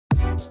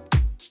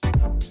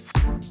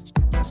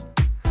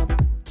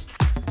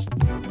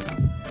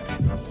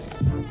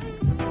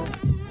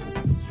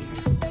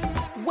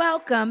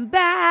Welcome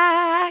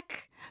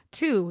back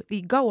to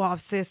the Go Off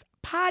Sis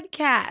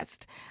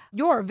podcast.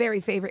 Your very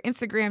favorite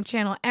Instagram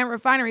channel and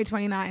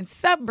Refinery29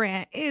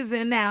 sub-brand is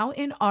now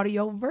in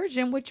audio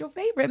version with your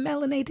favorite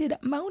melanated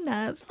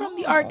Monas from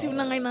the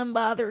R29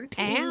 Unbothered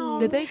team.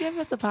 Did they give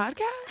us a podcast?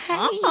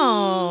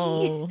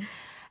 Hey.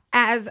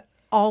 As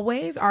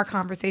always, our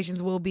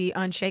conversations will be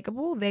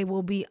unshakable, they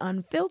will be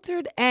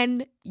unfiltered,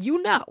 and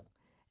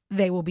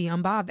they will be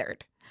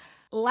unbothered.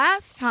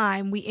 Last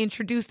time we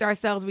introduced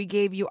ourselves, we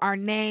gave you our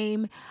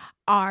name,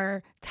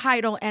 our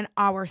title, and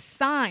our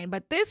sign.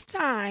 But this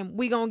time,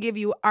 we're going to give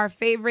you our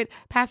favorite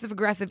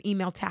passive-aggressive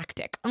email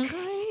tactic.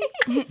 Okay?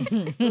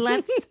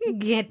 Let's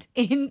get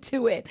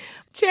into it.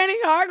 Channing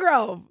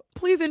Hargrove,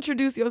 please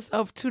introduce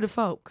yourself to the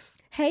folks.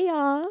 Hey,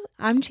 y'all.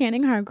 I'm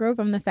Channing Hargrove.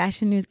 I'm the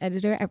fashion news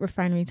editor at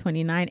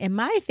Refinery29. And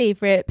my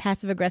favorite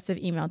passive-aggressive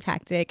email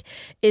tactic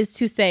is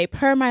to say,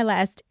 per my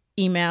last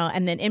email,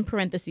 and then in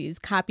parentheses,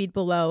 copied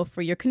below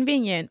for your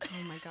convenience.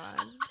 Oh my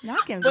God.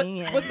 Not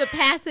convenient. With the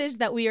passage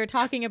that we are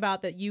talking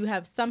about that you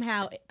have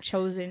somehow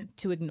chosen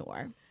to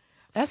ignore.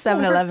 That's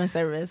 7-Eleven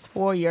service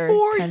for your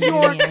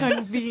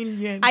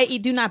convenience. I.e.,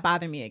 do not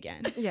bother me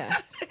again.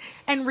 Yes.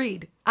 And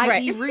read.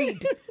 I.e.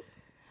 read.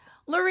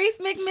 Larice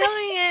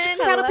McMillian,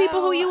 tell the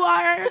people who you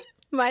are.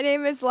 My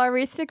name is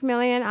Larice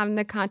McMillian. I'm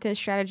the content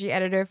strategy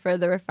editor for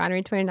the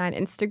Refinery29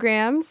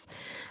 Instagrams.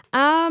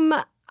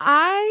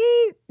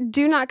 I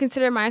do not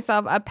consider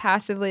myself a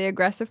passively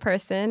aggressive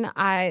person.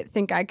 I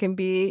think I can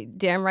be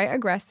damn right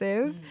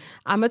aggressive.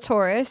 I'm a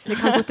Taurus. It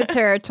comes with the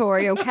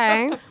territory,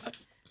 okay?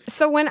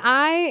 So when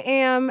I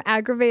am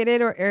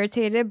aggravated or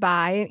irritated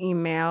by an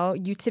email,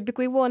 you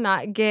typically will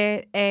not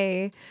get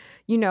a,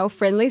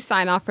 friendly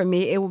sign off from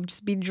me. It will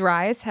just be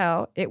dry as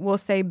hell. It will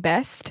say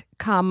best,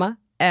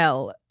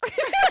 L.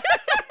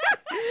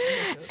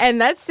 And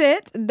that's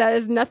it. That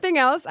is nothing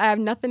else. I have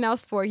nothing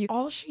else for you.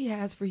 All she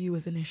has for you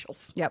is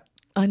initials. Yep.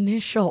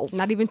 Initials.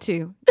 Not even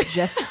two.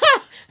 Just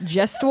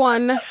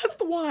one.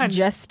 Just one.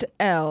 Just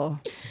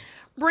L.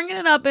 Bringing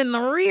it up in the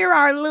rear,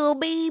 our little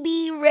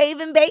baby,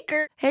 Raven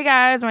Baker. Hey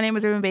guys, my name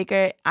is Raven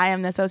Baker. I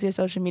am the associate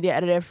social media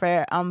editor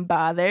for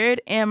Unbothered,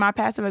 and my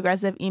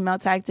passive-aggressive email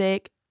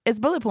tactic is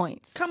bullet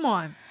points. Come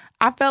on.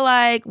 I feel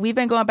like we've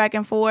been going back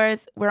and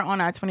forth. We're on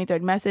our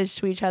 23rd message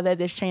to each other.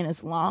 This chain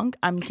is long.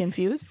 I'm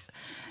confused.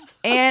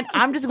 And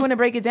I'm just going to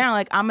break it down.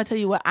 Like, I'm going to tell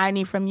you what I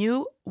need from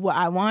you, what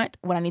I want,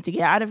 what I need to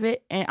get out of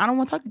it. And I don't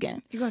want to talk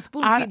again. You're going to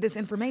spoon feed this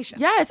information.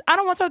 Yes. I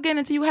don't want to talk again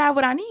until you have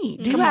what I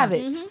need. Do you have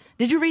it? Mm-hmm.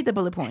 Did you read the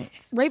bullet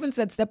points? Raven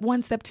said step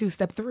 1, step 2,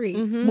 step 3.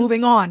 Mm-hmm.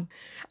 Moving on.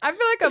 I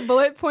feel like a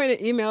bullet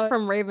pointed email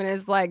from Raven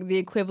is like the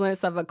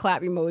equivalence of a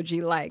clap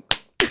emoji. Like,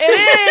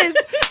 it is.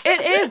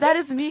 It is. That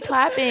is me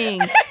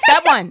clapping.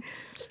 Step 1.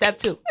 Step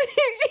 2.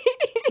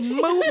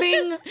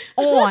 Moving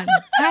on.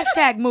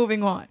 Hashtag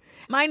moving on.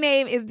 My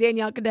name is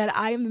Danielle Cadet.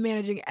 I am the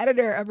managing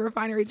editor of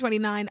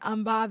Refinery29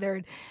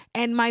 Unbothered.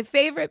 And my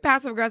favorite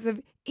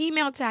passive-aggressive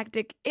email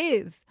tactic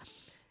is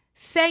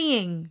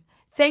saying,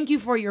 thank you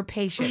for your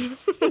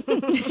patience.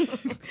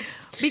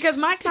 Because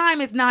my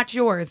time is not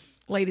yours,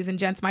 ladies and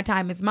gents. My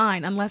time is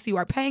mine, unless you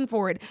are paying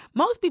for it.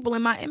 Most people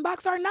in my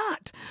inbox are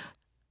not.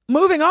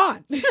 Moving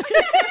on.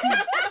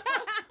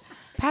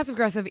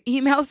 Passive-aggressive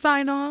email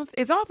sign-off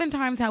is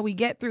oftentimes how we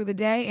get through the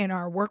day in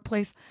our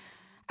workplace.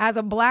 As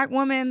a Black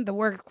woman, the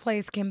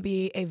workplace can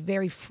be a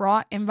very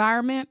fraught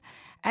environment,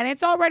 and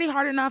it's already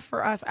hard enough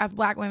for us as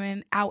Black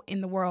women out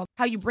in the world.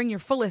 How you bring your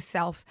fullest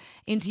self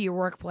into your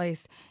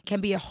workplace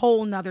can be a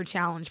whole nother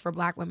challenge for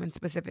Black women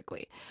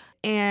specifically.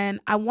 And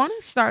I want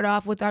to start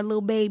off with our little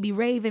baby,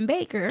 Raven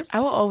Baker. I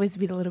will always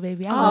be the little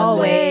baby.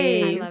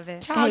 Always. I love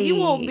it. Child, Hey.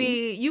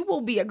 you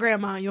will be a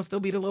grandma and you'll still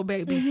be the little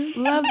baby.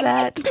 Mm-hmm. Love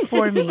that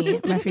for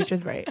me. My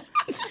future's bright.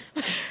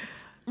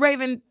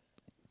 Raven,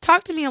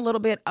 talk to me a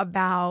little bit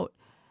about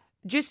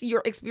just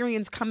your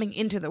experience coming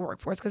into the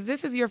workforce, because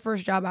this is your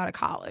first job out of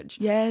college.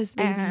 Yes,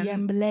 baby, And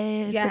I'm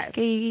blessed. yes.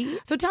 Okay.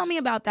 So tell me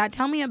about that.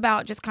 Tell me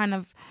about just kind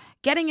of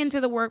getting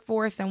into the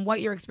workforce and what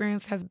your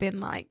experience has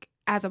been like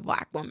as a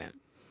Black woman.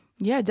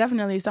 Yeah,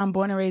 definitely. So I'm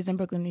born and raised in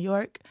Brooklyn, New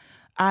York.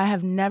 I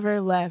have never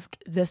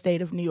left the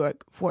state of New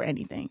York for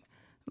anything.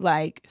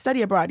 Like,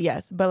 study abroad,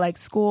 yes. But like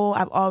school,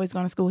 I've always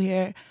gone to school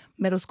here,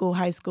 middle school,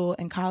 high school,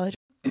 and college.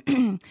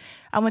 I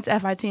went to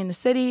FIT in the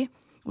city,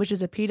 which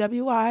is a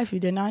PWI. If you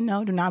did not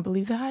know, do not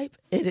believe the hype.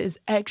 It is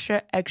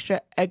extra,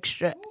 extra,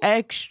 extra,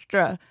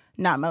 extra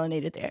not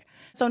melanated there.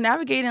 So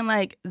navigating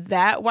like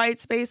that white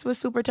space was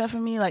super tough for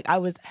me. Like, I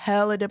was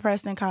hella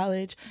depressed in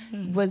college,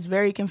 was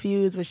very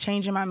confused, was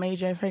changing my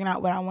major, figuring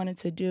out what I wanted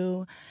to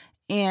do.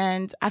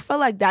 And I felt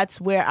like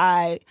that's where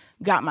I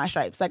got my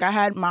stripes. Like, I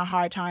had my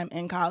hard time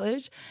in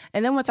college.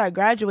 And then once I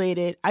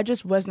graduated, I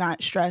just was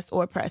not stressed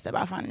or pressed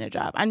about finding a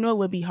job. I knew it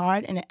would be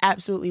hard, and it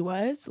absolutely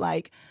was.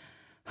 Like,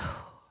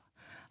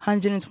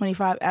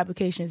 125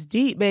 applications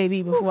deep,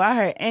 baby, before I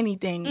heard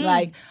anything.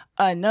 Like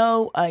a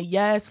no, a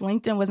yes.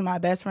 LinkedIn was my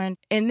best friend.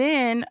 And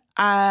then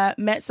I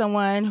met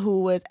someone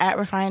who was at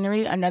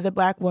Refinery, another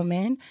Black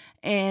woman,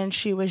 and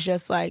she was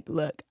just like,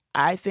 look,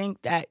 I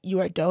think that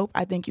you are dope.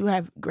 I think you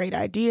have great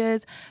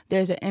ideas.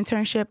 There's an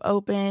internship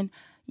open.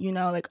 You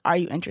know, like, are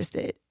you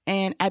interested?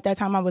 And at that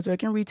time, I was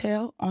working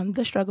retail on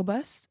the struggle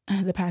bus,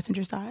 the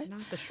passenger side.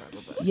 Not the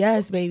struggle bus.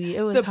 Yes, baby.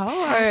 It was The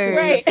hard.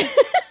 Right.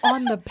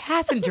 On the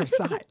passenger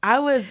side. I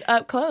was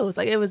up close.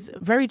 Like, it was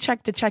very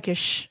check to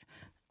checkish.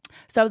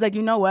 So I was like,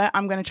 you know what?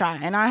 I'm going to try.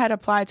 And I had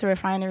applied to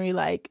Refinery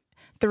like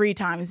 3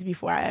 times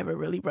before I ever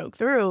really broke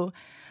through.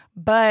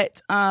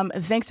 But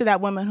thanks to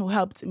that woman who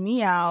helped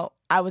me out,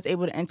 I was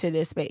able to enter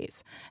this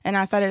space. And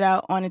I started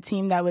out on a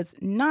team that was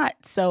not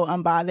so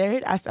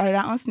unbothered. I started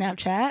out on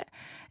Snapchat.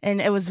 And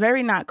it was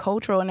very not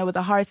cultural, and it was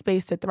a hard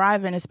space to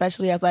thrive in,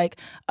 especially as like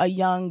a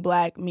young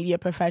Black media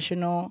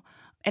professional.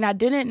 And I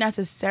didn't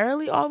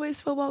necessarily always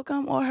feel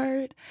welcome or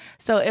heard.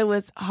 So it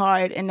was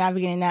hard in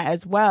navigating that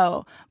as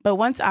well. But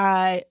once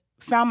I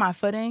found my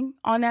footing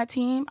on that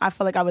team, I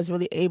felt like I was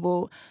really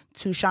able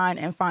to shine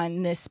and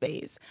find this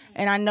space.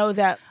 And I know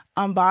that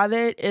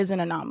unbothered is an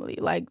anomaly.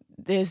 Like,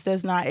 this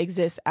does not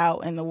exist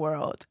out in the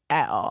world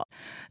at all.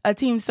 A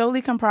team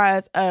solely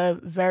comprised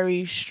of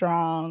very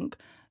strong,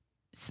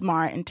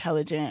 smart,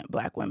 intelligent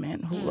Black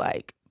women who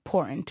like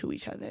pour into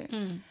each other.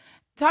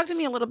 Talk to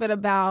me a little bit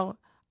about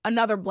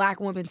another Black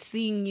woman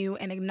seeing you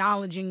and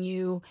acknowledging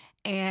you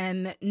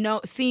and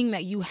seeing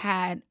that you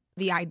had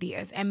the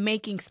ideas and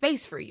making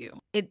space for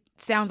you. It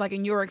sounds like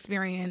in your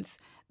experience,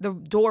 the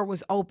door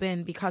was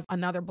open because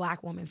another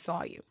Black woman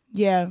saw you.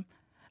 Yeah,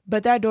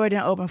 but that door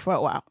didn't open for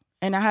a while.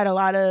 And I had a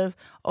lot of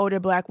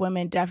older Black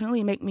women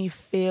definitely make me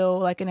feel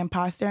like an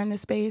imposter in this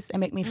space and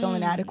make me feel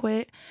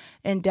inadequate,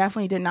 and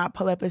definitely did not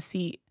pull up a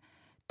seat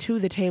to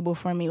the table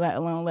for me, let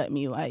alone let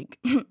me like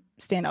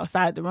stand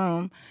outside the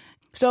room.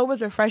 So it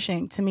was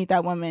refreshing to meet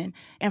that woman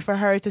and for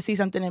her to see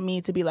something in me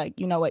to be like,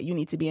 you know what, you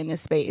need to be in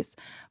this space.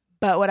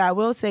 But what I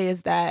will say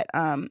is that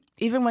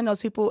even when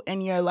those people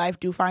in your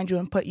life do find you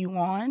and put you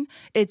on,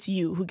 it's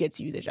you who gets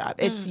you the job.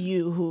 It's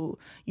you who,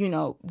 you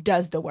know,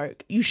 does the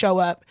work. You show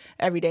up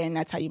every day, and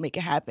that's how you make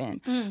it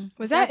happen.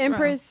 Was that That's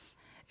Empress?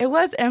 It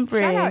was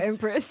Empress. Shout out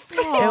Empress.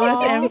 It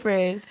was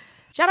Empress.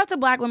 Shout out to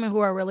Black women who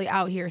are really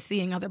out here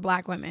seeing other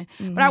Black women.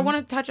 But I want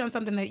to touch on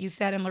something that you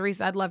said, and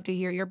Larissa, I'd love to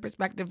hear your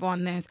perspective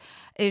on this,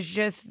 is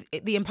just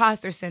the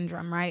imposter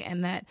syndrome, right?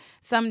 And that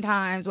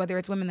sometimes, whether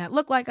it's women that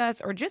look like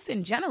us or just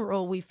in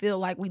general, we feel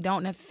like we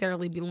don't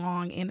necessarily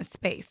belong in a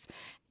space.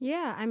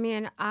 Yeah, I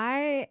mean,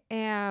 I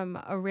am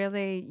a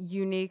really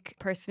unique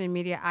person in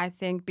media, I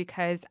think,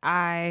 because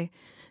I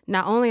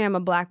not only am a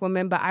Black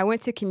woman, but I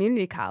went to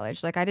community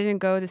college. Like, I didn't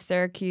go to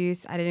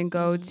Syracuse. I didn't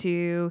go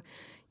to,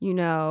 you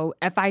know,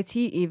 FIT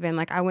even.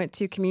 Like, I went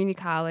to community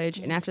college,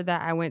 and after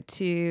that, I went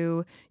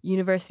to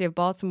University of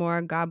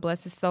Baltimore. God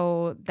bless his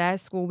soul. That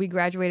school, we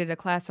graduated a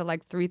class of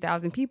like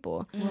 3,000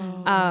 people.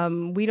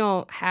 We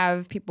don't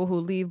have people who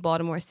leave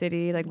Baltimore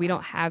City. Like, we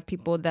don't have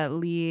people that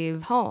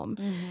leave home.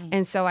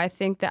 And so I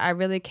think that I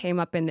really came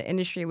up in the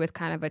industry with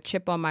kind of a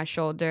chip on my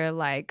shoulder,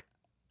 like,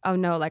 oh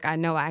no, like, I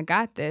know I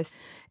got this.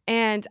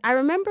 And I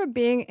remember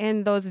being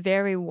in those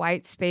very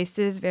white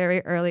spaces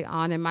very early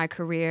on in my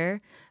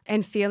career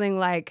and feeling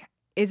like,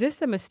 is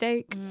this a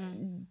mistake?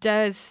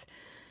 Does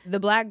the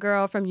Black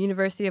girl from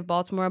University of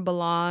Baltimore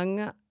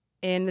belong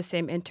in the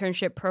same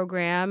internship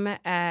program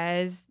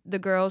as the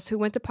girls who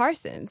went to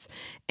Parsons?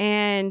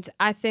 And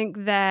I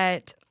think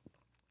that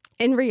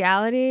in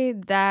reality,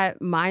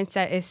 that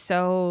mindset is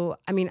so,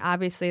 I mean,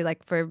 obviously,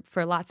 like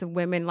for lots of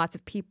women, lots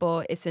of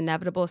people, it's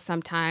inevitable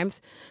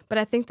sometimes. But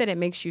I think that it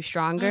makes you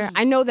stronger.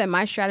 I know that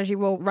my strategy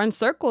will run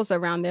circles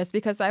around this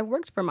because I've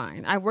worked for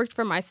mine. I've worked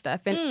for my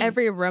stuff. In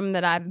every room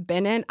that I've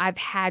been in, I've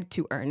had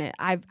to earn it.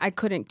 I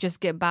couldn't just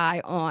get by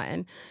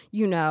on,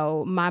 you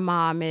know, my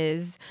mom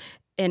is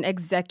an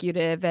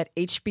executive at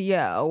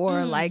HBO,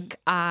 or like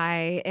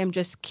I am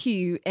just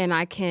cute and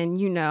I can,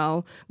 you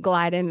know,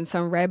 glide in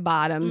some red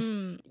bottoms.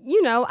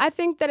 You know, I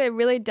think that it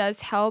really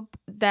does help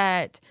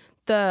that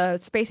the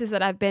spaces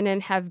that I've been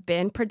in have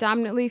been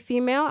predominantly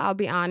female, I'll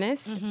be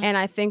honest. And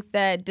I think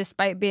that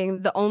despite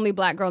being the only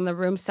Black girl in the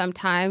room,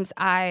 sometimes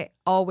I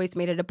always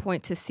made it a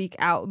point to seek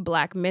out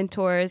Black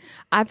mentors.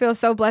 I feel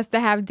so blessed to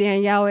have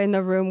Danielle in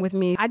the room with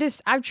me.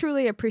 I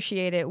truly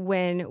appreciate it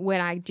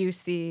when I do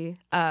see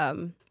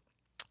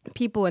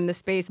people in the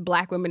space,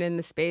 Black women in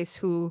the space,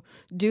 who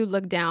do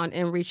look down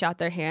and reach out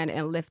their hand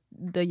and lift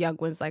the young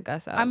ones like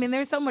us up. I mean,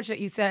 there's so much that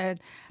you said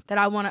that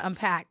I want to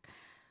unpack.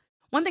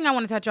 One thing I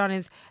want to touch on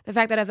is the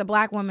fact that as a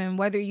Black woman,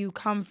 whether you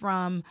come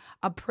from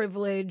a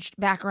privileged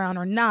background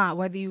or not,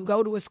 whether you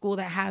go to a school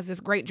that has this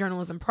great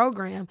journalism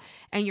program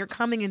and you're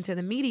coming into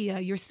the media,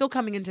 you're still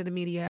coming into the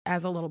media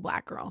as a little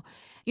Black girl.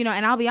 You know,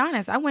 and I'll be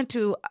honest, I went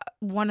to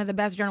one of the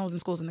best journalism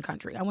schools in the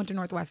country. I went to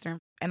Northwestern,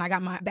 and I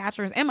got my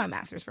bachelor's and my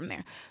master's from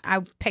there.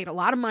 I paid a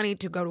lot of money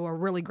to go to a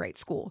really great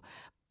school.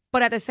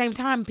 But at the same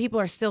time, people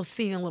are still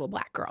seeing a little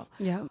Black girl.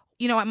 Yeah.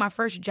 You know, at my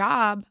first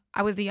job,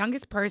 I was the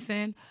youngest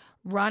person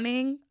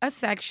running a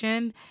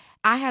section.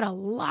 I had a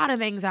lot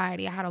of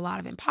anxiety. I had a lot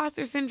of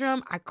imposter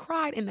syndrome. I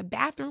cried in the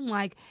bathroom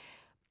like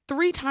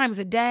 3 times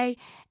a day.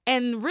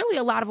 And really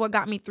a lot of what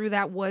got me through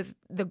that was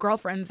the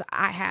girlfriends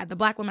I had, the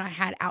Black women I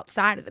had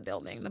outside of the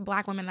building, the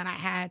Black women that I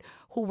had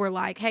who were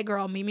like, hey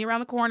girl, meet me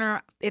around the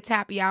corner. It's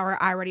happy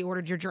hour. I already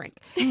ordered your drink.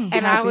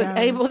 And I was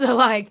able to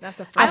like,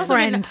 That's a I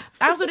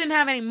also didn't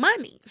have any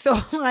money. So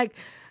like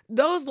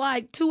those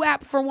like 2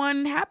 app for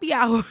 1 happy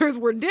hours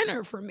were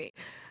dinner for me.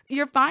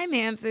 Your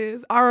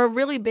finances are a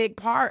really big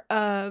part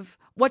of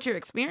what your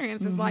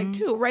experience is like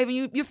too.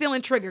 Raven, you're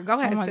feeling triggered. Go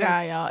ahead, Oh my sis.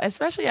 God, y'all.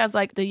 Especially as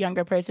like the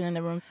younger person in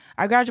the room.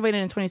 I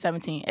graduated in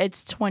 2017.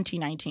 It's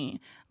 2019.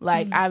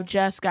 Like I've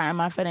just gotten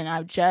my foot in.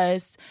 I've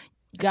just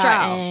gotten.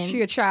 Child.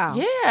 She a child.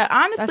 Yeah,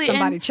 honestly. That's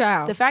somebody and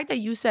child. The fact that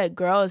you said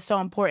girl is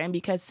so important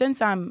because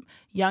since I'm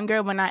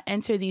younger, when I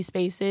enter these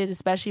spaces,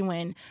 especially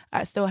when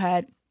I still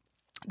had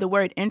the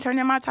word intern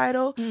in my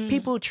title,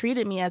 people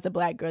treated me as a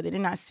Black girl. They did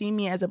not see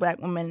me as a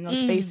Black woman in those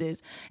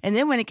spaces. And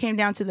then when it came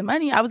down to the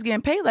money, I was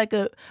getting paid like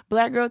a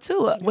Black girl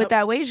too with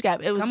that wage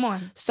gap. It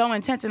was so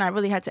intense, and I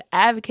really had to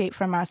advocate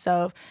for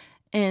myself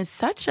in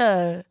such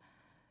a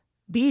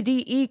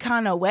BDE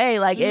kind of way.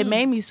 Like it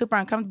made me super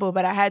uncomfortable,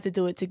 but I had to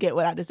do it to get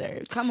what I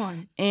deserved. Come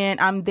on. And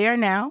I'm there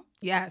now.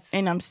 Yes.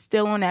 And I'm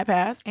still on that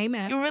path.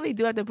 Amen. You really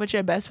do have to put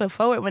your best foot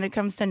forward when it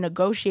comes to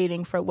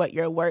negotiating for what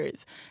you're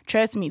worth.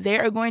 Trust me, they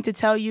are going to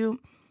tell you,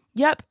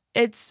 yep,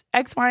 it's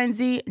X, Y, and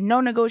Z, no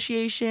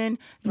negotiation.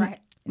 Right.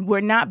 We're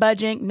not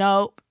budging.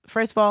 No,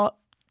 first of all,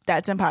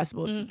 that's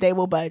impossible. They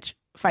will budge.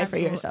 Fight for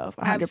yourself,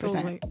 100%.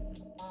 Absolutely.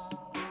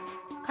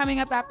 Coming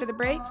up after the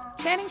break,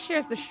 Channing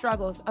shares the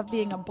struggles of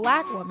being a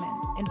Black woman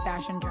in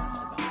fashion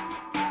journalism.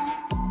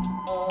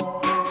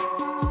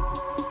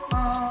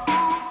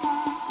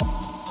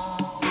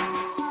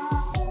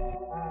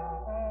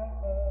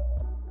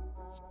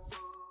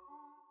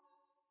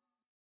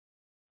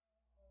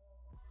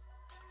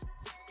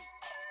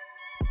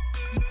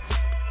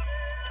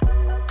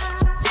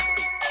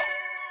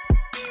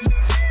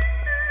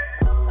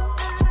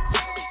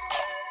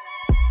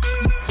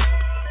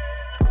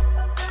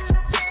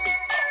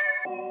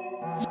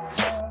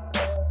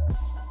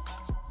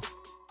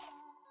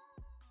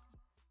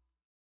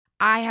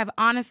 I have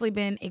honestly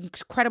been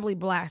incredibly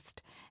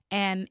blessed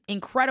and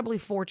incredibly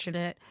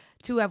fortunate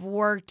to have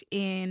worked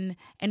in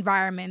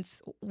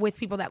environments with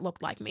people that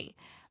looked like me.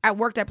 I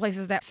worked at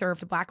places that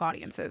served Black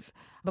audiences.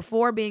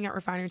 Before being at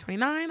Refinery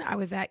 29, I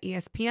was at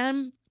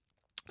ESPN,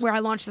 where I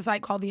launched a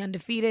site called The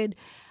Undefeated,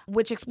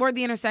 which explored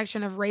the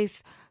intersection of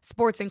race,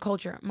 sports, and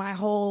culture. My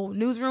whole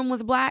newsroom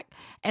was Black,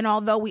 and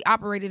although we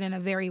operated in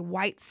a very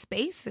white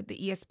space at the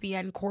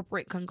ESPN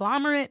corporate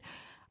conglomerate,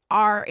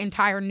 our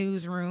entire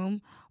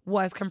newsroom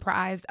was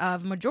comprised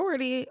of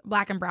majority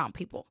Black and brown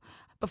people.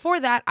 Before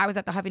that, I was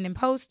at the Huffington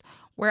Post,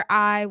 where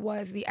I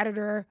was the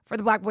editor for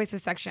the Black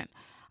Voices section.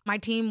 My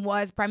team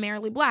was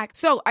primarily Black.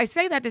 So I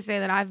say that to say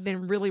that I've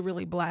been really,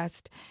 really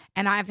blessed,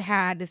 and I've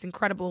had this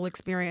incredible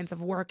experience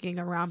of working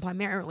around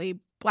primarily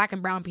Black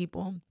and brown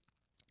people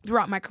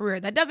throughout my career.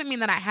 That doesn't mean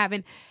that I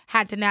haven't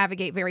had to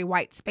navigate very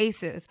white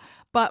spaces,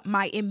 but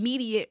my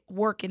immediate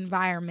work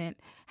environment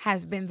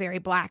has been very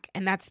Black,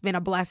 and that's been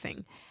a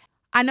blessing.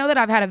 I know that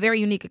I've had a very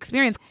unique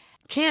experience.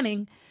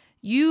 Channing,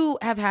 you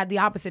have had the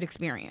opposite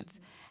experience.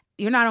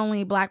 You're not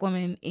only a Black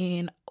woman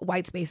in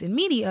white space in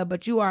media,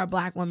 but you are a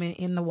Black woman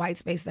in the white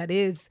space that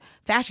is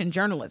fashion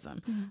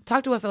journalism.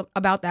 Talk to us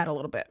about that a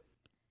little bit.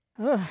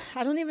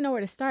 I don't even know where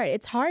to start.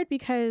 It's hard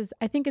because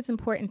I think it's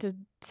important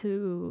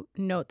to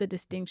note the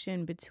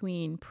distinction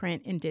between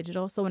print and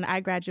digital. So when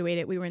I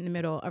graduated, we were in the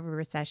middle of a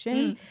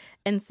recession.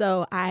 And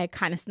so I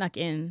kind of snuck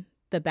in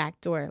the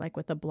back door, like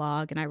with a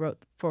blog, and I wrote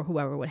for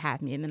whoever would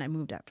have me, and then I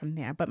moved up from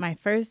there. But my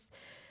first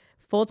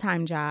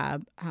full-time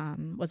job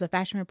was a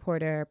fashion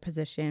reporter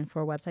position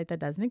for a website that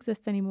doesn't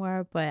exist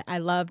anymore, but I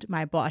loved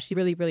my boss. She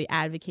really, really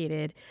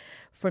advocated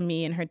for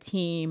me, and her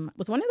team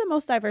was one of the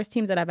most diverse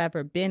teams that I've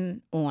ever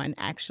been on,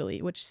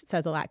 actually, which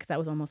says a lot because that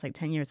was almost like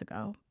 10 years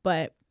ago.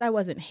 But I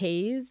wasn't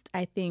hazed.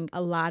 I think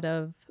a lot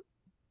of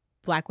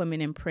Black women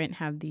in print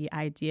have the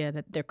idea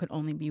that there could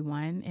only be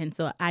one. And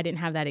so I didn't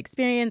have that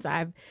experience.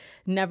 I've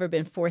never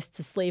been forced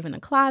to slave in a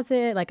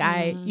closet. Like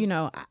I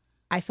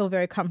feel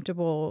very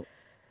comfortable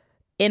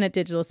in a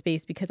digital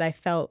space because I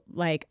felt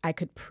like I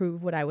could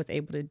prove what I was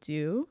able to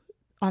do.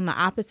 On the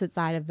opposite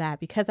side of that,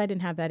 because I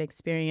didn't have that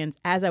experience,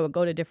 as I would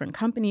go to different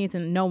companies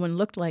and no one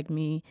looked like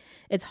me,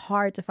 it's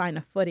hard to find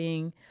a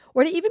footing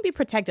or to even be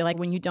protected. Like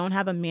when you don't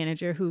have a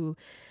manager who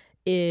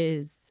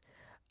is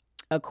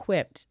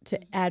equipped to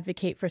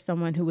advocate for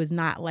someone who is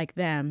not like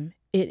them,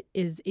 it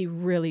is a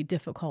really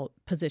difficult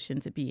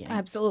position to be in.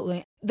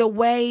 Absolutely. The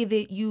way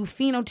that you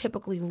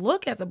phenotypically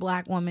look as a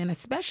Black woman,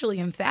 especially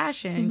in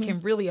fashion,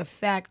 can really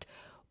affect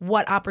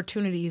what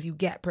opportunities you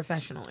get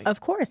professionally. Of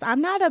course.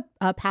 I'm not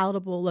a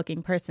palatable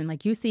looking person.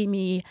 Like you see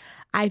me,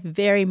 I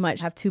very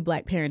much have 2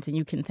 Black parents, and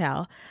you can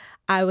tell.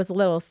 I was a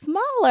little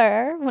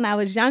smaller when I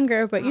was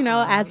younger, but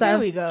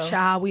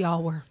Child, we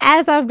all were.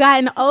 As I've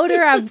gotten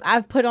older,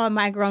 I've put on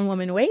my grown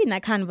woman weight, and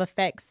that kind of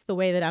affects the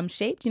way that I'm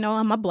shaped. You know,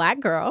 I'm a Black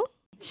girl.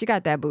 She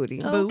got that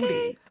booty.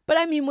 Booty. But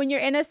I mean, when you're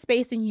in a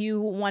space and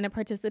you want to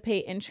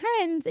participate in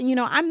trends, and,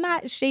 I'm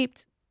not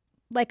shaped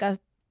like a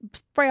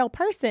frail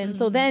person.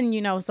 So then,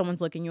 someone's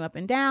looking you up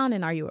and down,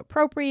 and are you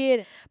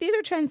appropriate? These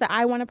are trends that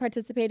I want to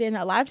participate in.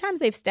 A lot of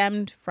times they've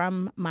stemmed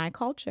from my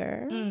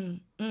culture.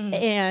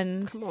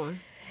 And Come on.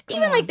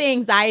 even like the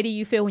anxiety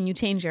you feel when you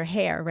change your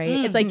hair,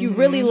 right? It's like you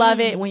really love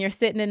it when you're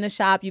sitting in the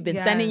shop, you've been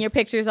sending your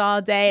pictures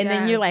all day, and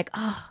then you're like,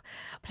 oh,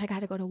 but I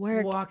got to go to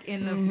work. Walk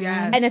in the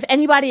yes. And if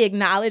anybody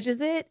acknowledges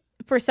it,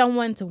 for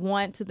someone to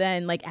want to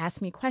then like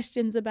ask me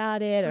questions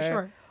about it, For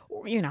sure.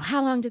 or,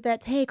 how long did that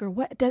take, or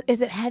what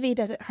is it heavy?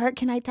 Does it hurt?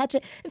 Can I touch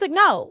it? It's like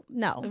no,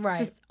 Right.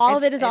 just all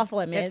of it is off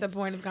limits. It's a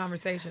point of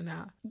conversation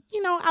now.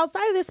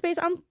 Outside of this space,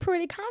 I'm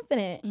pretty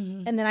confident,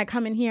 and then I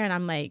come in here and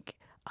I'm like,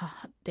 oh,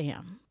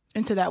 damn.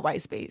 Into that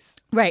white space.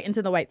 Right,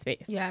 into the white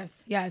space.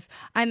 Yes.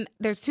 And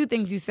there's two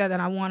things you said that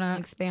I want to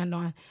expand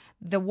on.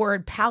 The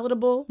word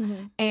palatable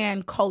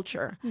and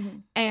culture.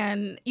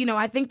 And,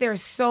 I think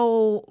there's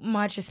so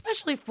much,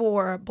 especially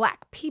for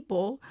Black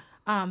people,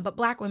 but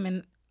Black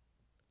women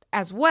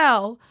as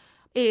well,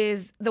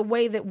 is the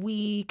way that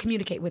we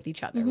communicate with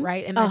each other,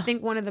 right? And I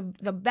think one of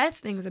the best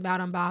things about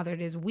Unbothered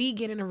is we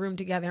get in a room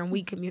together and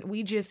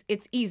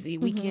it's easy.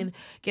 We can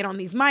get on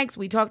these mics,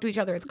 we talk to each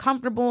other, it's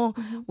comfortable,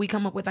 we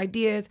come up with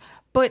ideas,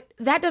 but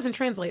that doesn't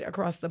translate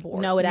across the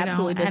board. No, it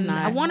absolutely does and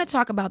not. I want to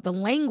talk about the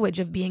language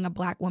of being a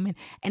Black woman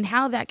and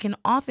how that can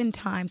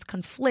oftentimes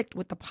conflict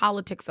with the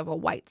politics of a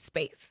white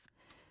space.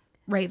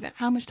 Raven.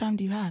 How much time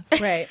do you have?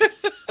 Right.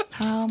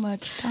 How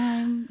much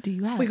time do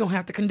you have? We're going to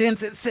have to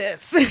condense it,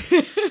 sis.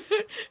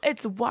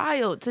 It's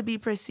wild to be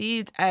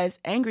perceived as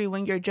angry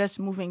when you're just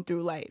moving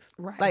through life.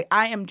 Right. Like,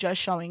 I am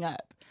just showing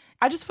up.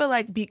 I just feel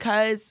like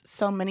because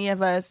so many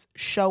of us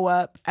show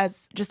up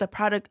as just a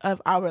product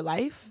of our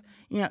life,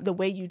 the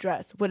way you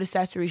dress, what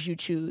accessories you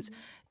choose,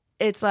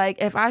 it's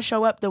like if I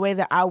show up the way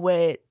that I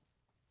would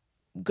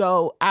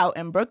go out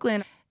in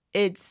Brooklyn,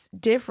 it's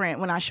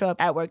different when I show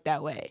up at work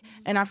that way.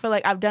 And I feel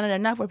like I've done it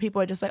enough where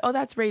people are just like, oh,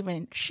 that's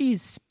Raven.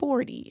 She's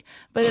sporty.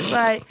 But it's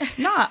like,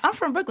 nah, I'm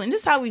from Brooklyn.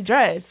 This is how we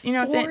dress. You know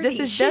what I'm saying? This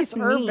is just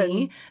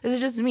me. This is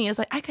just me. It's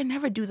like, I could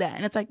never do that.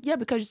 And it's like, yeah,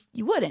 because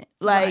you wouldn't.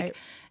 Like,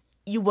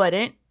 you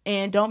wouldn't.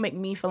 And don't make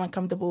me feel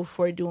uncomfortable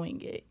for doing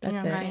it. That's you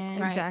know it. what I'm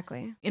saying?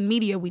 Exactly. In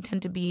media, we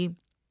tend to be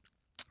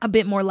a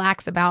bit more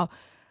lax about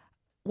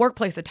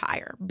workplace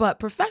attire. But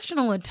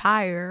professional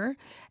attire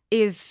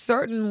is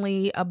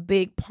certainly a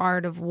big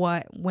part of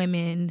what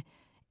women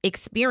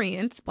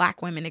experience,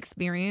 Black women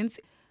experience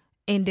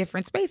in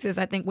different spaces.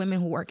 I think women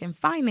who work in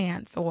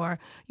finance or,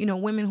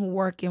 women who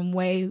work in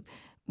way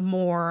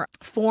more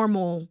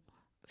formal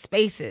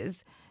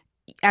spaces,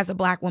 as a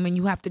Black woman,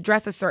 you have to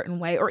dress a certain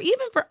way. Or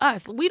even for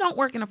us, we don't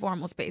work in a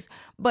formal space,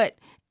 but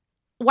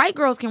white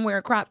girls can wear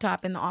a crop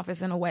top in the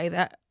office in a way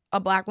that a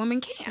Black woman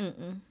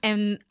can't.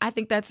 And I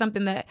think that's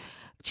something that,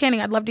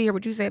 Channing, I'd love to hear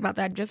what you say about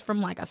that just from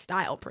like a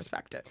style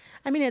perspective.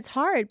 I mean, it's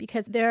hard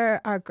because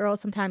there are girls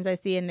sometimes I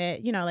see in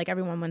that, like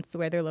everyone wants to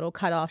wear their little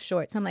cutoff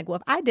shorts. I'm like, well,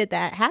 if I did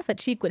that, half a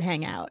cheek would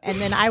hang out and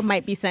then I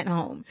might be sent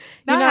home.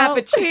 Not half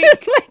a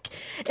cheek.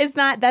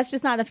 That's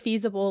just not a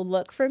feasible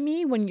look for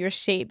me when you're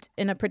shaped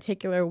in a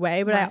particular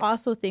way. But I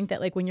also think that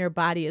like when your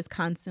body is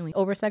constantly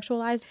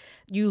over-sexualized,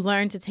 you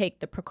learn to take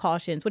the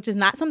precautions, which is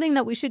not something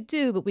that we should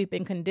do, but we've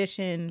been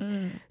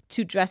conditioned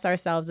to dress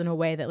ourselves in a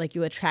way that like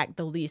you attract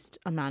the least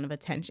amount of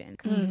attention.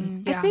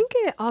 I think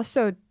it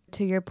also,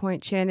 to your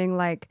point, Channing,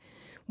 like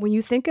when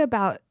you think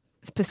about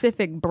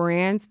specific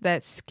brands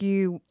that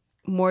skew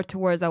more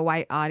towards a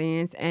white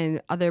audience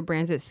and other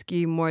brands that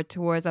skew more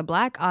towards a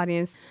Black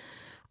audience,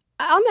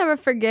 I'll never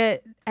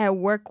forget at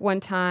work one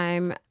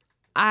time,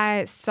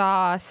 I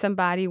saw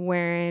somebody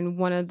wearing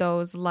one of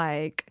those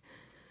like,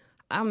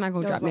 I'm not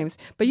going to drop names,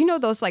 but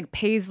those like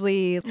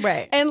paisley.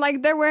 Right. And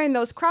like they're wearing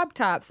those crop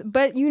tops.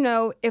 But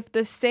if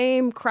the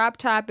same crop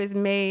top is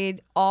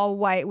made all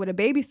white with a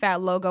baby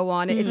fat logo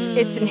on it,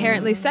 it's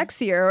inherently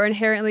sexier or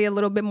inherently a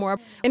little bit more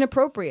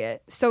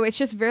inappropriate. So it's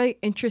just very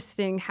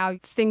interesting how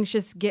things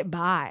just get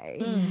by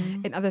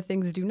and other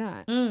things do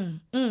not.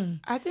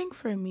 I think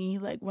for me,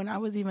 like when I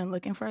was even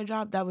looking for a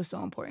job, that was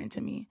so important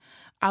to me.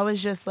 I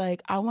was just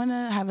like, I want to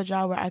have a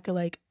job where I could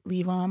like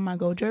leave on my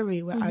gold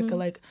jewelry, where I could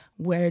like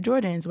wear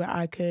Jordans, where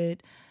I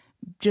could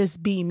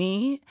just be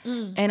me.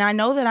 And I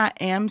know that I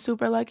am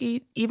super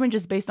lucky, even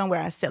just based on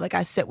where I sit. Like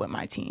I sit with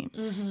my team.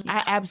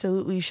 I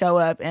absolutely show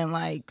up in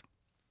like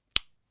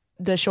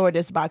the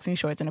shortest boxing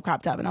shorts and a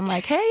crop top. And I'm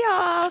like, hey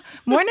y'all,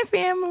 morning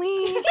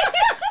family.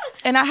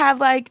 And I have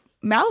like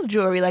mouth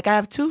jewelry. Like I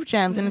have tooth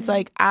gems. And it's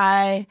like,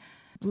 I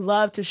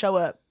love to show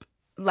up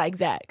like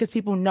that because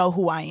people know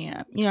who I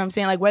am. You know what I'm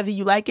saying? Like whether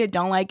you like it,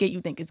 don't like it,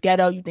 you think it's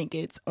ghetto, you think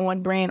it's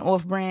on brand,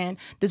 off brand,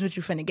 this is what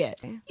you finna get.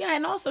 Yeah,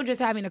 and also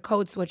just having a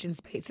code switch in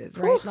spaces,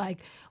 right? Like,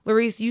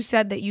 Larice, you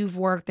said that you've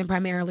worked in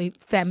primarily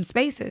femme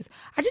spaces.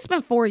 I just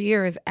spent 4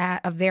 years at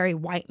a very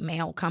white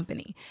male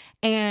company.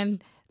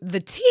 And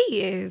the T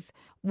is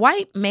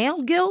white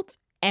male guilt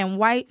and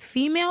white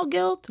female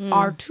guilt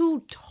are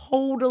two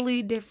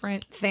totally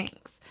different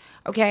things.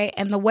 Okay.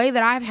 And the way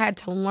that I've had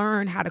to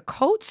learn how to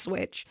code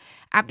switch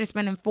after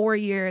spending 4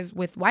 years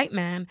with white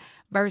men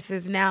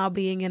versus now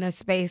being in a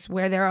space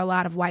where there are a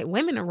lot of white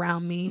women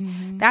around me,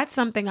 that's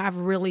something I've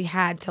really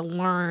had to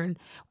learn.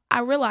 I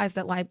realized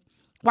that like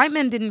white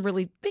men didn't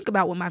really think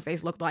about what my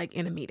face looked like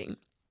in a meeting.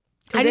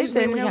 I didn't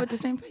sitting there with the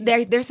same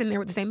face. They're sitting there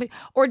with the same face.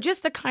 Or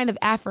just the kind of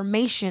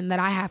affirmation that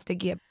I have to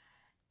give.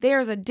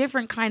 There's a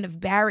different kind of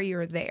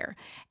barrier there.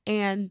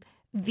 And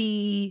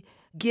the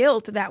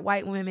guilt that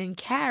white women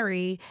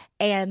carry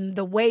and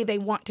the way they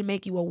want to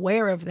make you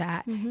aware of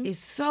that is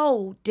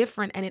so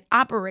different, and it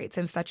operates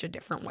in such a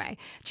different way.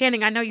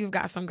 Channing, I know you've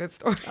got some good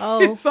stories.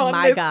 Oh, on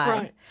my this God.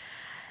 front.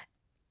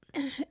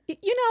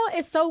 You know,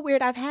 it's so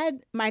weird. I've had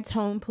my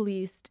tone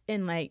policed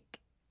in like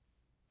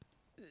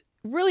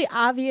really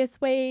obvious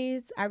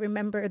ways. I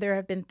remember there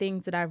have been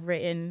things that I've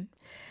written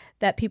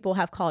that people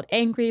have called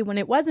angry when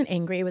it wasn't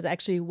angry. It was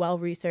actually well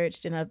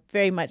researched and a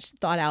very much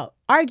thought out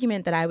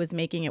argument that I was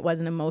making. It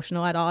wasn't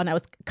emotional at all. And I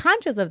was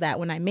conscious of that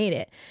when I made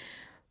it.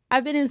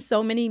 I've been in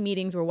so many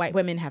meetings where white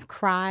women have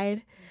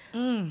cried.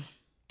 And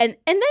then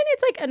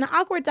it's like an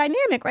awkward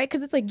dynamic, right?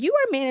 Because it's like, you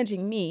are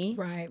managing me.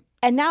 Right.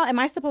 And now am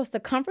I supposed to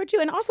comfort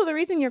you? And also the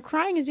reason you're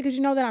crying is because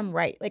you know that I'm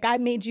right. Like I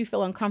made you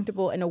feel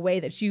uncomfortable in a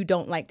way that you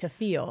don't like to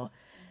feel.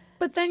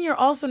 But then you're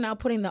also now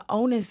putting the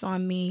onus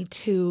on me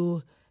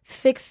to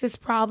fix this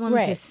problem,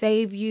 to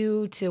save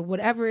you, to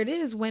whatever it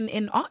is, when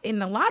in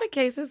a lot of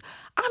cases,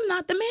 I'm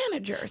not the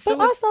manager. So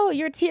but also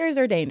your tears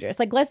are dangerous.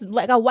 Like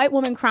like a white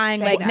woman crying,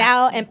 Say like that.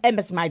 now, and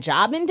is my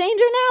job in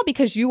danger now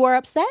because you are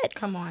upset?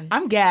 come on.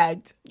 I'm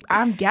gagged.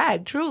 I'm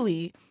gagged,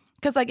 truly.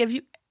 Because, like, if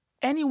you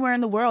anywhere in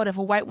the world, if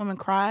a white woman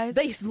cries,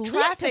 They live to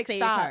traffic save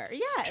stops. her.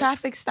 Yes.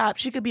 Traffic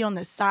stops. She could be on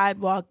the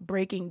sidewalk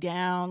breaking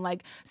down,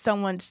 like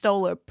someone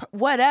stole her,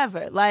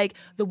 whatever. Like,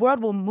 the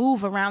world will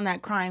move around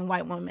that crying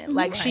white woman.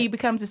 Like, she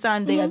becomes the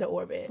sun, they are the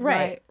orbit.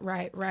 Right.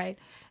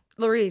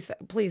 Larice,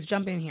 please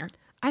jump in here.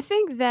 I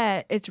think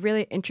that it's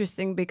really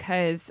interesting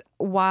because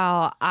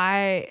while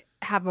I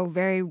have a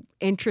very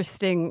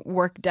interesting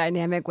work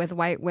dynamic with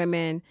white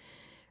women,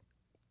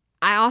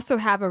 I also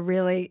have a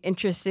really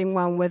interesting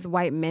one with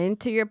white men,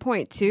 to your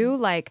point, too.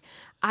 Like,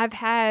 I've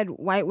had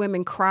white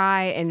women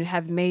cry and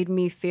have made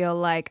me feel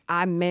like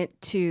I'm meant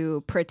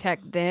to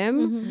protect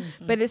them.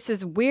 But it's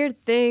this weird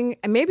thing,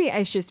 and maybe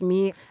it's just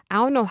me. I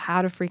don't know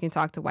how to freaking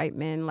talk to white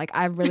men. Like,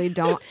 I really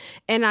don't.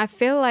 And I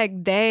feel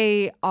like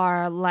they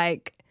are,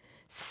 like,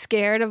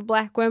 scared of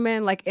Black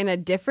women, like, in a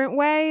different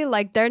way.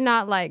 Like, they're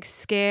not, like,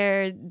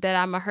 scared that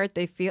I'm a hurt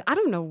they feel. I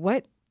don't know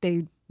what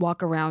they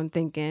walk around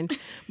thinking.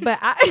 But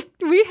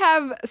we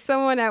have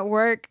someone at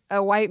work,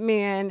 a white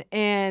man,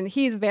 and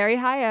he's very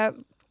high up.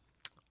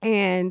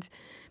 And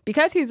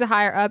because he's a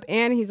higher up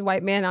and he's a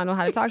white man, I don't know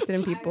how to talk to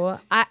them people.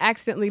 I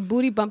accidentally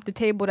booty bumped the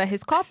table that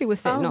his coffee was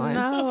sitting on.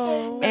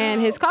 No.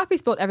 And his coffee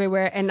spilled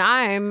everywhere. And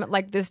I'm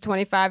like this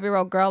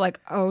 25-year-old girl, like,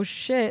 oh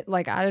shit,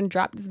 like I done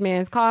dropped this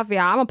man's coffee.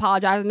 I'm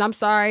apologizing. I'm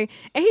sorry.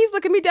 And he's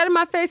looking me dead in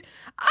my face.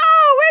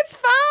 Oh, it's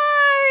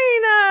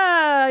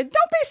fine.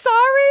 Don't be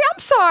sorry. I'm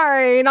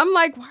sorry. And I'm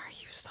like, why are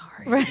you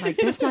sorry? Right. Like,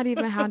 that's not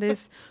even how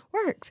this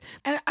works.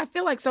 And I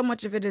feel like so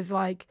much of it is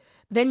like,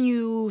 then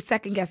you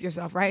second guess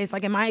yourself, right? It's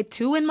like, am I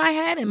too in my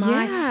head?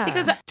 Yeah.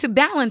 Because to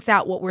balance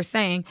out what we're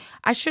saying,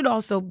 I should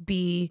also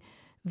be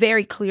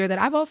very clear that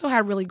I've also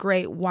had really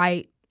great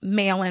white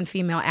male and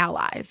female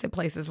allies at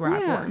places where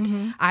I've worked.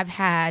 I've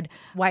had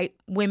white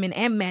women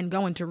and men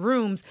go into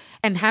rooms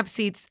and have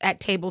seats at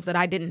tables that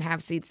I didn't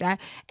have seats at,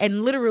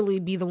 and literally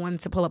be the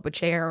ones to pull up a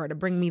chair or to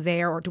bring me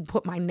there or to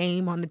put my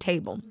name on the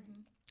table.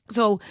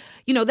 So,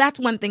 you know, that's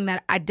one thing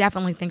that I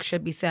definitely think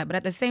should be said. But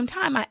at the same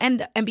time,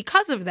 and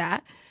because of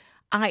that,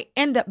 I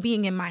end up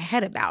being in my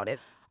head about it.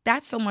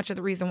 That's so much of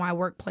the reason why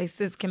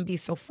workplaces can be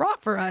so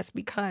fraught for us,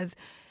 because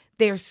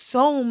there's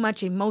so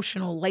much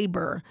emotional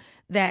labor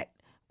that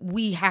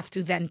we have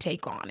to then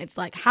take on. It's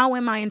like, how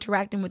am I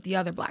interacting with the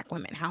other Black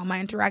women? How am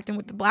I interacting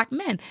with the Black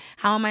men?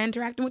 How am I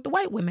interacting with the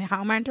white women? How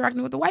am I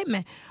interacting with the white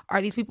men?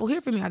 Are these people here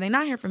for me? Are they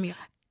not here for me?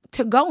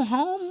 To go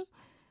home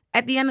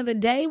at the end of the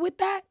day with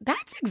that,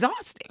 that's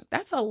exhausting.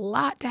 That's a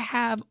lot to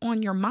have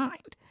on your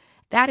mind.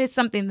 That is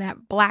something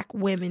that Black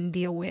women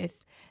deal with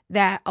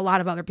that a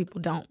lot of other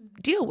people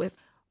don't deal with.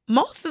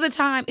 Most of the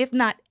time, if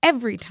not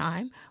every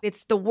time,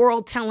 it's the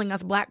world telling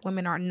us Black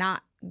women are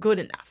not good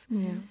enough.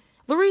 Yeah.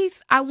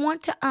 Larice, I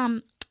want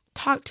to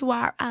talk to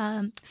our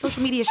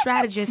social media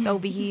strategist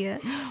over here,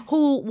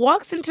 who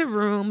walks into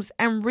rooms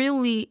and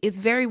really is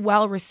very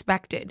well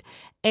respected.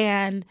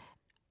 And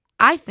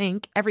I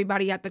think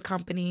everybody at the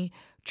company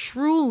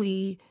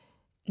truly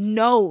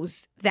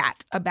knows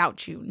that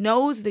about you,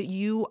 knows that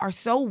you are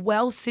so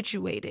well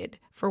situated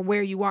for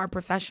where you are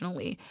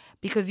professionally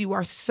because you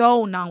are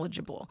so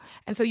knowledgeable.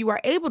 And so you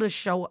are able to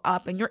show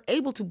up and you're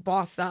able to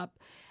boss up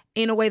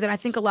in a way that I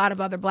think a lot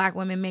of other Black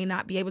women may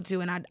not be able to.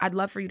 And I'd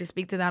love for you to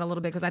speak to that a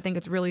little bit, because I think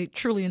it's really,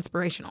 truly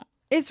inspirational.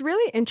 It's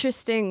really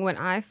interesting. When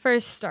I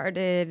first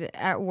started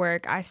at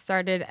work, I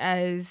started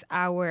as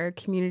our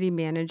community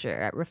manager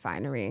at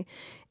Refinery.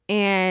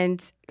 And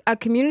a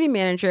community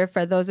manager,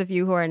 for those of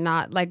you who are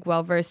not like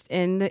well versed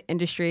in the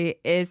industry,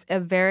 is a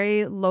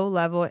very low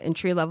level,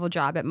 entry level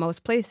job at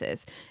most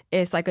places.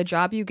 It's like a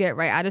job you get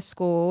right out of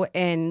school.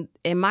 And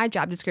in my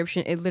job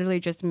description, it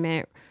literally just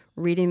meant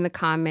reading the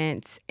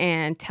comments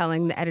and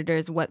telling the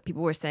editors what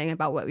people were saying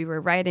about what we were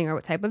writing or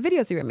what type of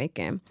videos we were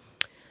making.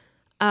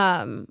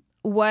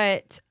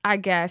 What I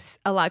guess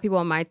a lot of people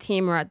on my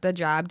team or at the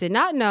job did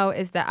not know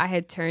is that I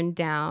had turned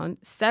down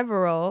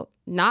several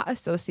not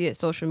associate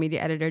social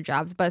media editor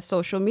jobs, but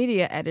social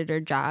media editor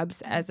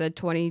jobs as a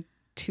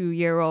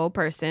 22-year-old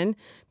person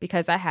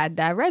because I had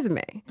that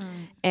resume.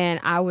 And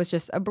I was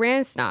just a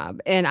brand snob.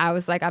 And I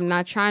was like, I'm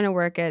not trying to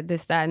work at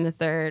this, that, and the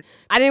third.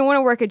 I didn't want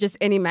to work at just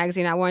any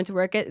magazine. I wanted to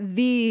work at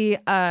the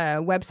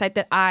website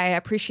that I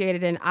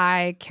appreciated, and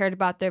I cared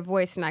about their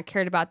voice and I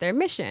cared about their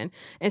mission.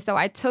 And so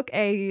I took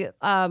a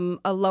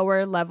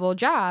lower level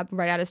job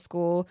right out of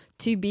school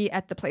to be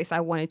at the place I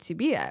wanted to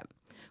be at.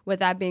 With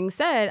that being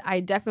said, I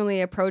definitely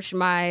approached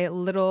my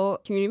little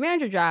community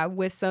manager job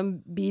with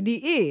some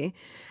BDE.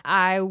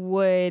 I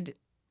would,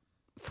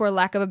 for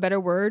lack of a better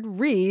word,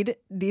 read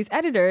these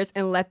editors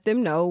and let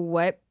them know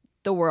what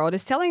the world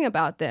is telling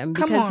about them.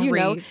 Because, you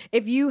know,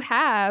 if you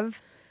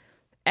have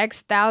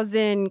X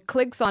thousand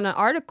clicks on an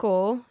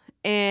article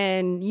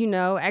and, you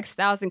know, X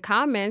thousand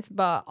comments,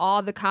 but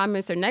all the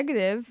comments are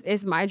negative,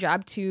 it's my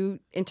job to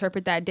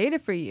interpret that data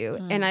for you.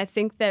 And I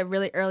think that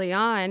really early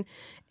on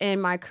in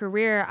my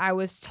career, I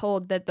was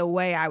told that the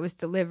way I was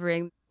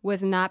delivering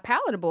was not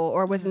palatable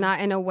or was not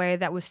in a way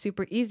that was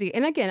super easy.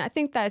 And again, I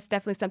think that's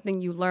definitely something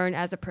you learn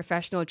as a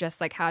professional, just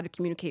like how to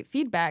communicate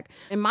feedback.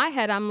 In my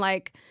head, I'm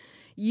like,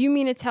 you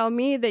mean to tell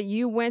me that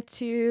you went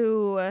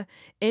to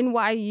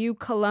NYU,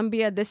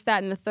 Columbia, this,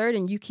 that, and the third,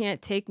 and you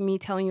can't take me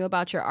telling you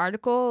about your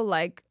article?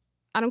 Like,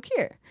 I don't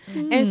care.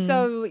 And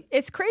so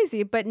it's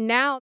crazy. But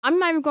now I'm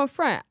not even going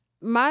front.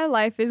 My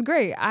life is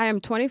great. I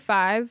am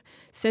 25.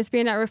 Since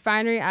being at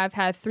Refinery, I've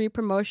had 3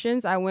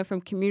 promotions. I went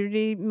from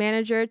community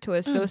manager to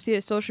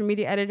associate social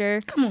media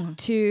editor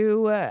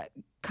to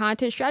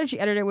content strategy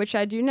editor, which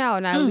I do now,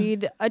 and I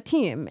lead a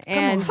team.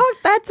 And talk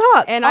that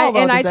talk. And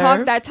I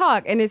talk that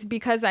talk, and it's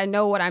because I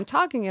know what I'm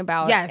talking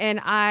about. Yes.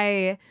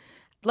 And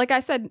like I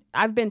said,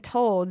 I've been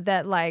told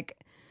that like,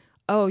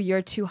 oh,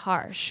 you're too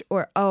harsh,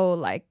 or oh,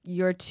 like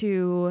you're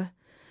too.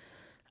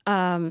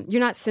 You're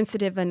not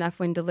sensitive enough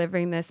when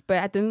delivering this. But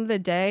at the end of the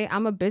day,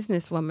 I'm a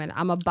businesswoman.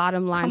 I'm a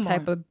bottom line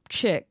type of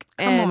chick.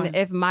 And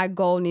if my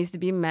goal needs to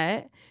be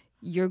met,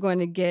 you're going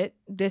to get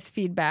this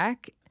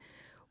feedback.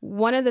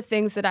 One of the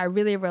things that I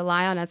really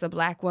rely on as a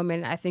Black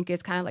woman, I think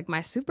is kind of like my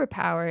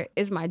superpower,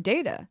 is my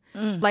data.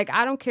 Like,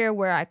 I don't care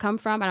where I come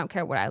from. I don't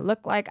care what I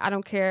look like. I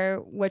don't care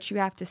what you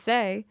have to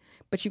say,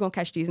 but you're going to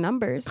catch these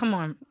numbers. Come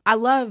on. I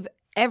love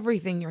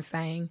everything you're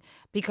saying,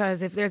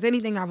 because if there's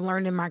anything I've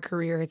learned in my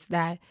career, it's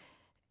that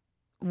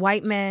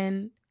white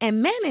men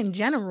and men in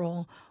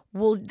general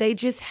they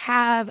just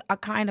have a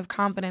kind of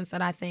confidence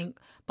that I think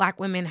Black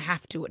women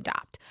have to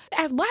adopt.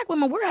 As Black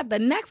women, we're at the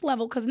next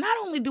level because not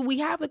only do we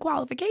have the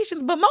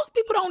qualifications, but most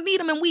people don't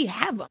need them and we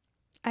have them.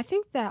 I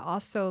think that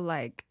also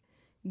like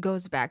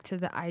goes back to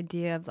the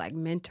idea of like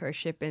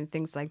mentorship and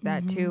things like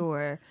that too,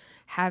 or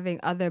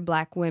having other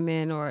Black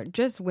women or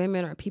just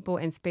women or people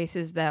in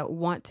spaces that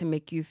want to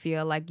make you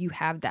feel like you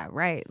have that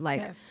right.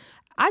 Like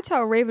I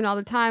tell Raven all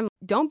the time,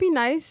 don't be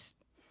nice.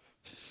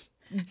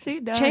 She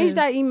does. Change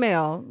that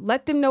email.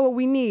 Let them know what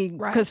we need.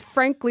 Because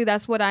frankly,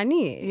 that's what I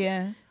need.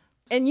 Yeah.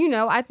 And, you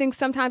know, I think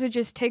sometimes it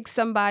just takes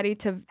somebody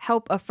to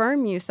help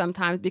affirm you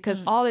sometimes,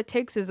 because all it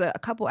takes is a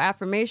couple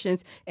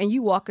affirmations and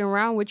you walking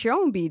around with your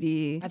own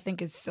BDE. I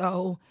think it's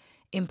so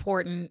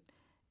important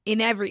in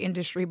every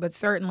industry, but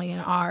certainly in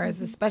ours,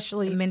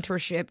 especially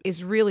mentorship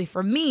is really,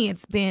 for me,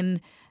 it's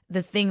been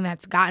the thing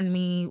that's gotten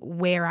me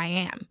where I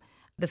am.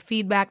 The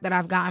feedback that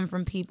I've gotten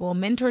from people,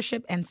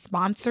 mentorship and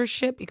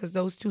sponsorship, because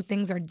those two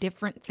things are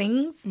different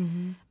things.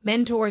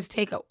 Mentors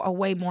take a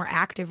way more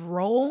active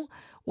role,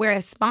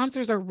 whereas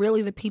sponsors are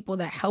really the people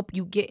that help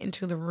you get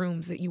into the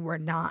rooms that you were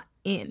not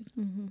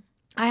in.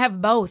 I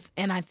have both,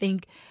 and I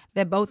think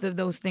that both of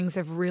those things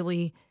have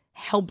really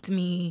helped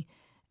me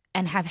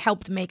and have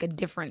helped make a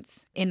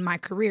difference in my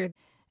career.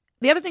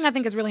 The other thing I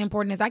think is really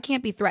important is I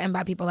can't be threatened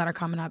by people that are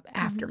coming up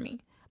after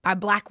me, by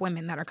Black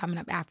women that are coming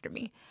up after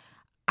me.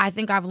 I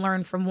think I've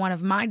learned from one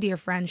of my dear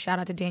friends, shout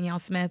out to Danielle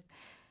Smith,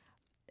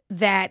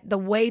 that the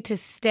way to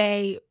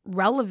stay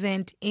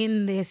relevant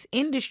in this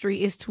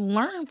industry is to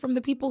learn from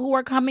the people who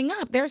are coming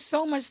up. There's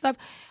so much stuff.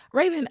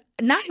 Raven,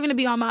 not even to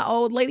be on my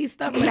old lady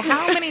stuff, but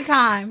how many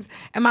times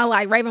am I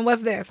like, Raven,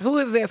 what's this? Who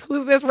is this?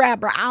 Who's this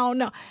rapper? I don't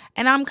know.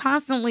 And I'm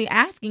constantly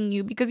asking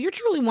you, because you're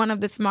truly one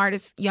of the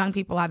smartest young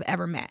people I've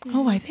ever met.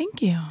 Oh, I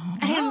thank you.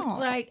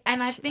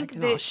 And I think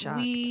that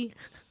we...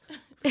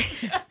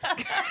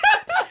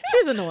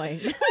 She's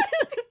annoying.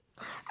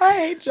 I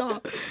hate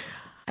y'all.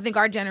 I think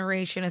our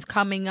generation is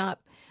coming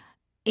up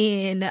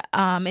in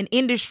an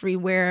industry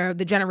where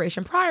the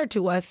generation prior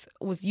to us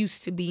was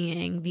used to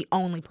being the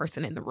only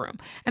person in the room.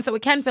 And so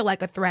it can feel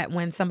like a threat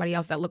when somebody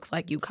else that looks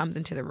like you comes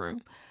into the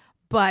room.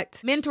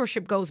 But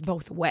mentorship goes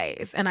both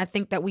ways. And I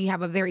think that we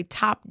have a very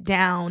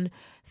top-down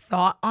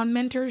thought on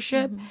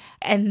mentorship,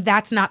 and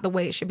that's not the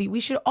way it should be.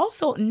 We should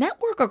also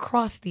network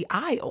across the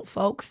aisle,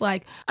 folks.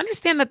 Like,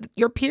 understand that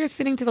your peers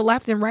sitting to the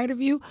left and right of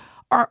you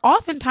are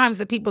oftentimes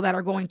the people that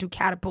are going to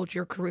catapult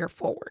your career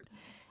forward.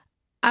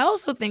 I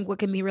also think what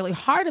can be really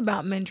hard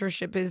about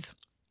mentorship is,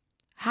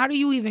 how do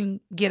you even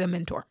get a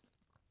mentor?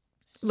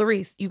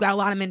 Larice, you got a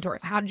lot of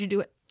mentors. How did you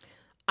do it?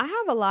 I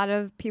have a lot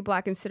of people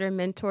I consider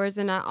mentors,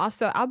 and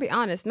I'll be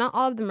honest, not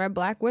all of them are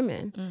Black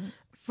women.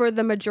 For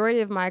the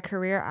majority of my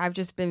career, I've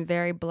just been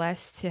very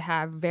blessed to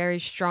have very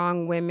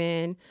strong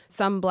women,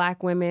 some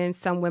Black women,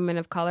 some women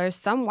of color,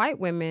 some white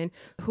women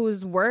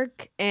whose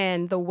work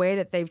and the way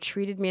that they've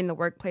treated me in the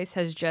workplace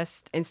has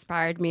just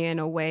inspired me in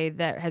a way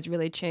that has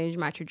really changed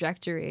my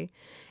trajectory.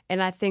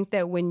 And I think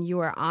that when you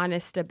are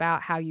honest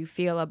about how you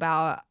feel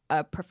about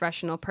a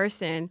professional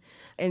person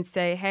and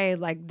say, hey,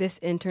 like, this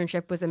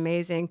internship was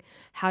amazing.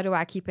 How do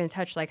I keep in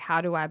touch? Like,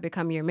 how do I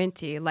become your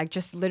mentee? Like,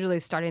 just literally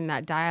starting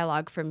that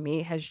dialogue for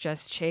me has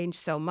just changed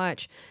so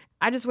much.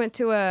 I just went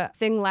to a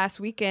thing last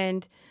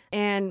weekend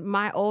and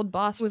my old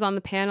boss was on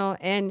the panel,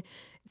 and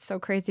it's so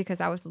crazy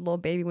because I was a little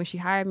baby when she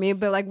hired me,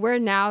 but like, we're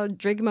now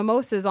drinking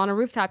mimosas on a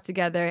rooftop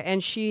together.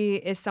 And she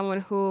is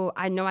someone who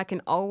I know I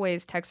can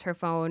always text her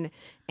phone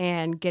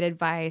and get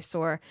advice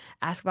or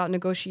ask about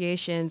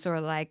negotiations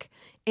or like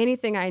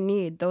anything I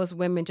need. Those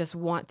women just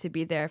want to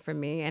be there for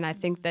me. And I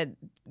think that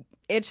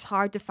it's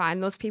hard to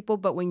find those people,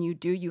 but when you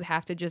do, you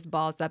have to just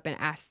balls up and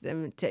ask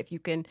them to, if you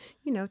can,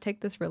 you know,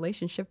 take this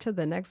relationship to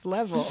the next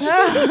level.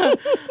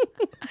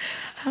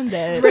 I'm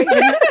dead.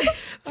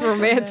 It's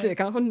romantic.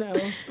 I don't know.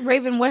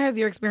 Raven, what has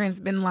your experience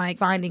been like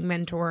finding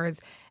mentors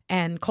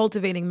and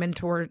cultivating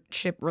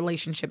mentorship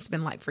relationships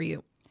been like for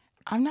you?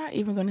 I'm not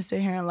even going to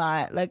sit here and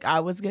lie. Like, I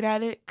was good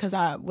at it because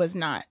I was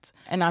not.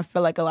 And I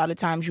feel like a lot of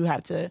times you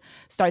have to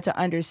start to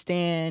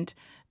understand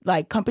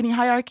like company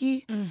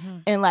hierarchy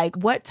and like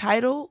what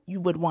title you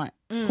would want.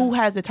 Who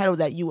has the title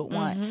that you would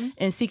want,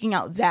 and seeking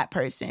out that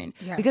person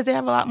because they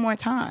have a lot more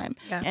time.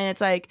 And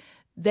it's like,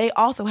 they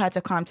also had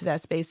to climb to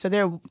that space. So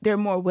they're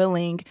more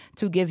willing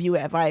to give you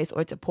advice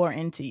or to pour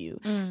into you.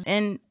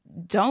 And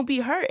don't be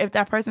hurt if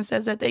that person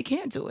says that they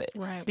can't do it.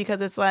 Right.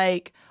 Because it's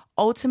like,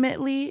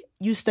 ultimately,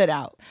 you stood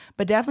out.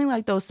 But definitely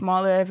like those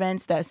smaller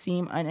events that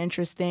seem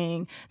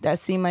uninteresting, that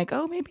seem like,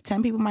 oh, maybe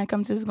 10 people might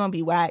come to this, is going to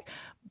be whack.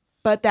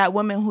 But that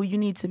woman who you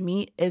need to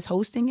meet is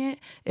hosting it.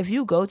 If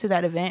you go to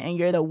that event and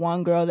you're the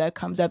one girl that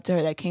comes up to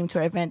her that came to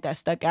her event that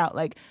stuck out,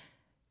 like,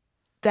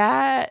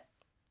 that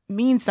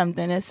means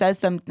something. It says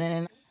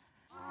something.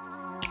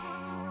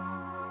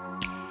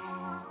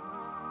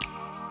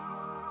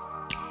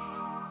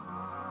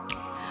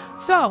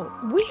 So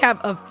we have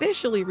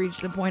officially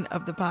reached the point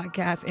of the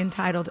podcast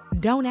entitled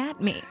Don't At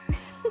Me.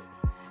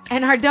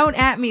 And our Don't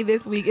At Me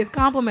this week is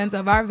compliments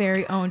of our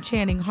very own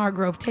Channing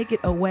Hargrove. Take it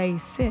away,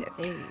 sis.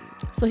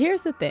 So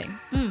here's the thing.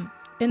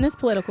 In this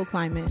political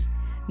climate,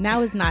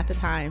 now is not the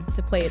time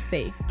to play it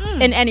safe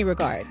in any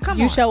regard.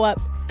 You show up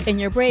in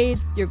your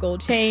braids, your gold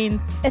chains.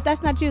 If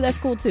that's not you, that's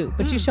cool too.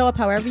 But you show up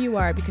however you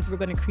are, because we're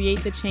going to create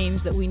the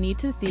change that we need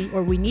to see,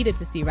 or we needed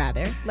to see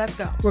rather. Let's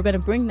go. We're going to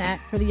bring that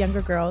for the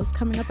younger girls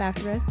coming up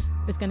after us.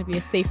 It's going to be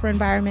a safer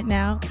environment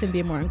now. It's going to be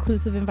a more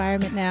inclusive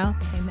environment now.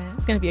 Amen.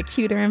 It's going to be a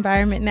cuter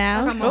environment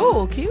now.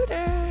 Oh, cuter.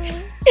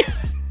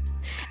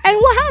 And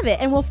we'll have it,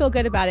 and we'll feel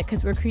good about it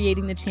because we're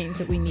creating the change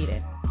that we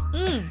needed.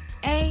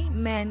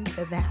 Amen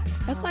to that.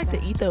 That's like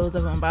the ethos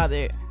of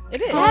Unbothered.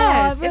 It is.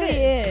 Yeah, it really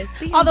is.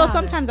 Being Although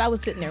bothered. sometimes I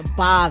was sitting there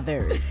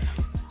bothered.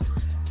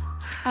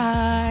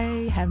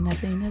 I have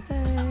nothing to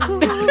say.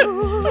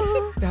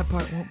 That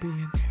part won't be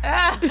in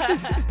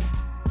there.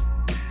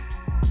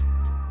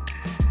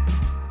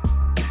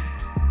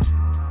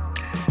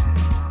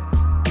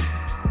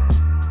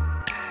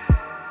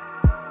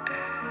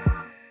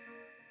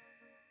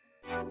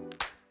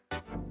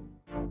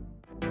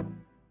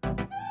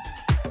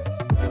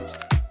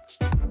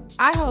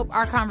 I hope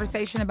our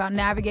conversation about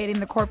navigating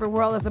the corporate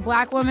world as a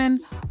Black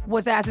woman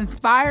was as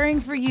inspiring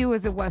for you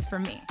as it was for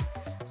me.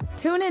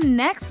 Tune in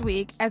next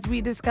week as we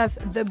discuss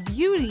the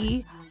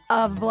beauty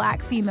of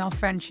Black female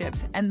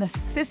friendships and the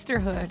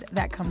sisterhood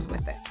that comes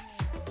with it.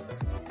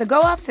 The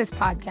Go Off Sis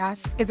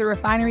podcast is a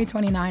Refinery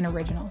 29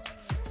 original.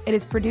 It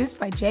is produced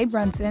by Jay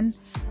Brunson,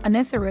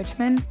 Anissa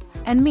Richmond,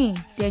 and me,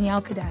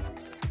 Danielle Cadet.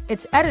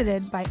 It's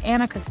edited by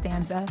Anna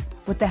Costanza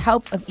with the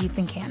help of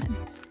Ethan Cannon.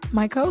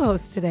 My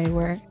co-hosts today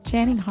were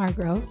Channing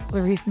Hargrove,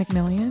 Larice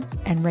McMillian,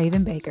 and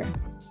Raven Baker.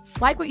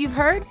 Like what you've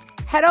heard?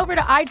 Head over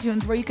to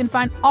iTunes where you can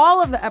find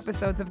all of the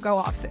episodes of Go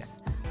Off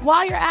Sis.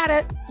 While you're at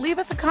it, leave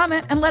us a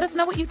comment and let us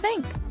know what you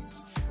think.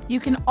 You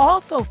can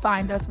also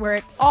find us where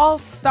it all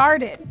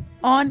started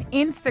on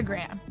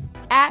Instagram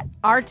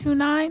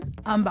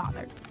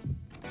 @R29Unbothered.